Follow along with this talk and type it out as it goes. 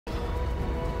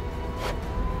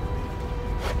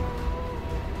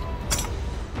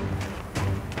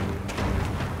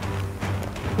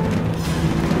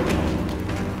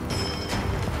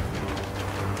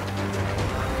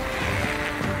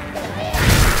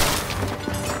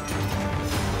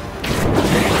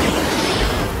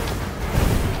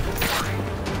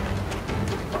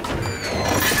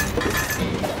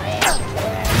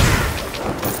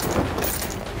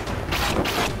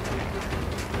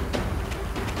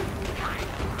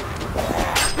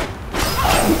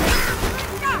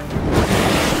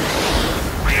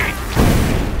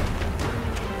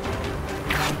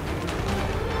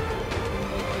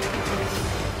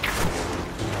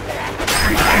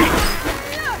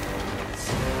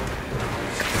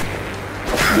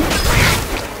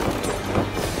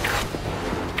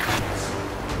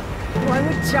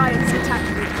giants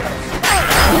attack me first.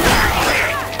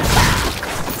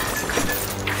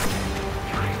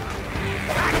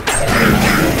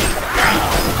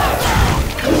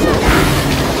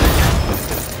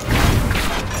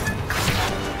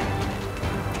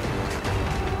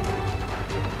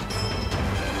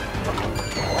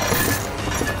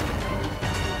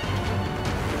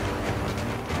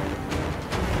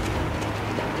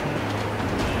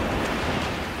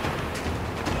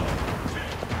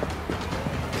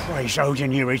 Praise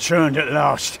Odin, you returned at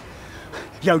last.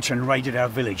 Jotun raided our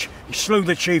village. He slew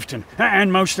the chieftain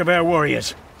and most of our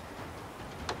warriors.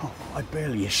 Oh, I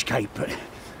barely escaped, but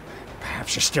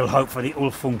perhaps there's still hope for the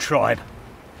Ulfung tribe.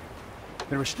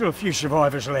 There are still a few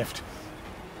survivors left.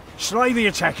 Slay the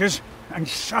attackers and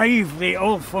save the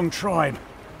Ulfung tribe.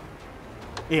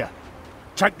 Here,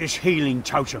 take this healing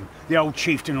totem. The old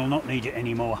chieftain will not need it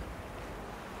anymore.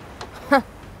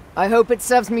 I hope it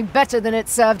serves me better than it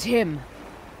served him.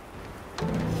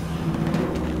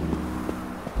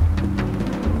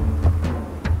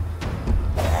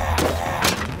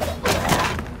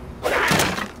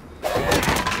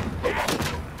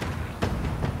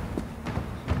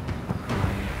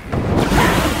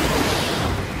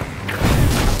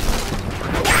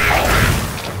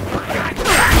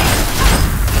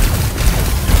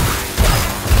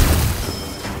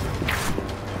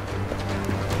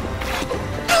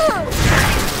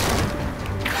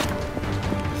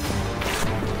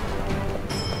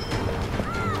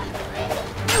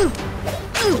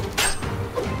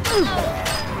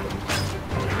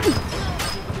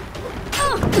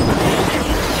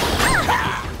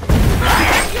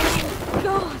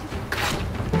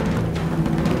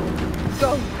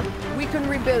 Go. We can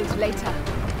rebuild later.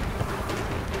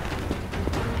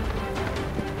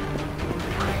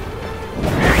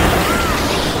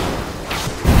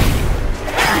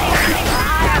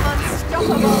 I am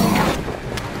unstoppable.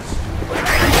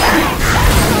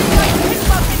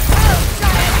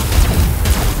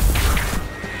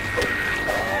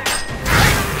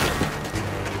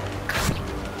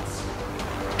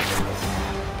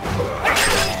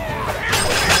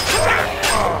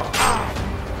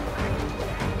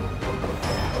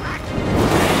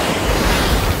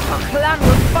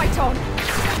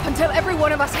 Until every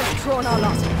one of us has drawn our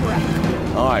last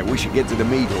breath. Aye, we should get to the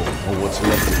mead hall, or what's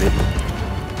left of it.